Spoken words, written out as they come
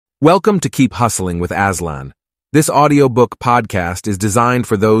Welcome to Keep Hustling with Aslan. This audiobook podcast is designed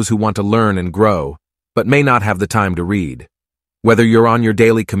for those who want to learn and grow, but may not have the time to read. Whether you're on your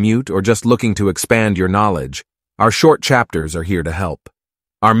daily commute or just looking to expand your knowledge, our short chapters are here to help.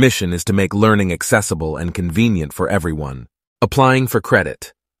 Our mission is to make learning accessible and convenient for everyone. Applying for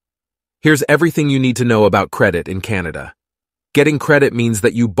credit. Here's everything you need to know about credit in Canada. Getting credit means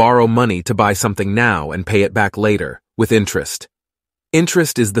that you borrow money to buy something now and pay it back later, with interest.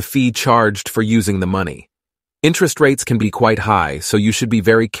 Interest is the fee charged for using the money. Interest rates can be quite high, so you should be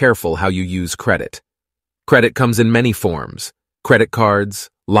very careful how you use credit. Credit comes in many forms: credit cards,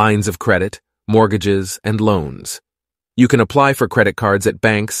 lines of credit, mortgages, and loans. You can apply for credit cards at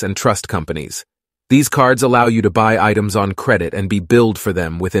banks and trust companies. These cards allow you to buy items on credit and be billed for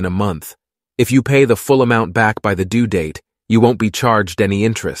them within a month. If you pay the full amount back by the due date, you won't be charged any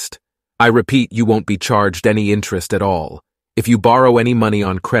interest. I repeat, you won't be charged any interest at all. If you borrow any money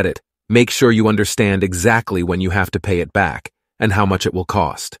on credit, make sure you understand exactly when you have to pay it back and how much it will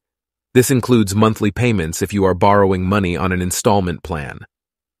cost. This includes monthly payments if you are borrowing money on an installment plan.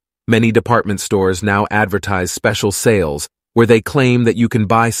 Many department stores now advertise special sales where they claim that you can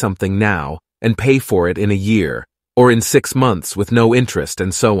buy something now and pay for it in a year or in 6 months with no interest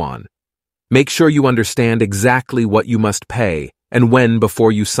and so on. Make sure you understand exactly what you must pay and when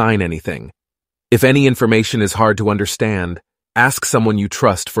before you sign anything. If any information is hard to understand, ask someone you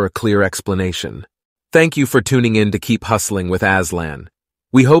trust for a clear explanation. Thank you for tuning in to Keep Hustling with Aslan.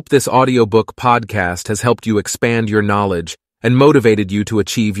 We hope this audiobook podcast has helped you expand your knowledge and motivated you to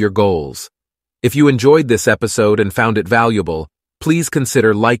achieve your goals. If you enjoyed this episode and found it valuable, please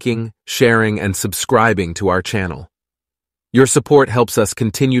consider liking, sharing, and subscribing to our channel. Your support helps us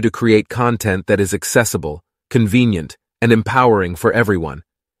continue to create content that is accessible, convenient, and empowering for everyone,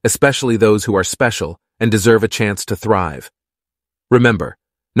 especially those who are special and deserve a chance to thrive. Remember,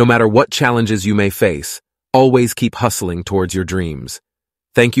 no matter what challenges you may face, always keep hustling towards your dreams.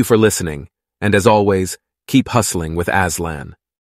 Thank you for listening, and as always, keep hustling with Aslan.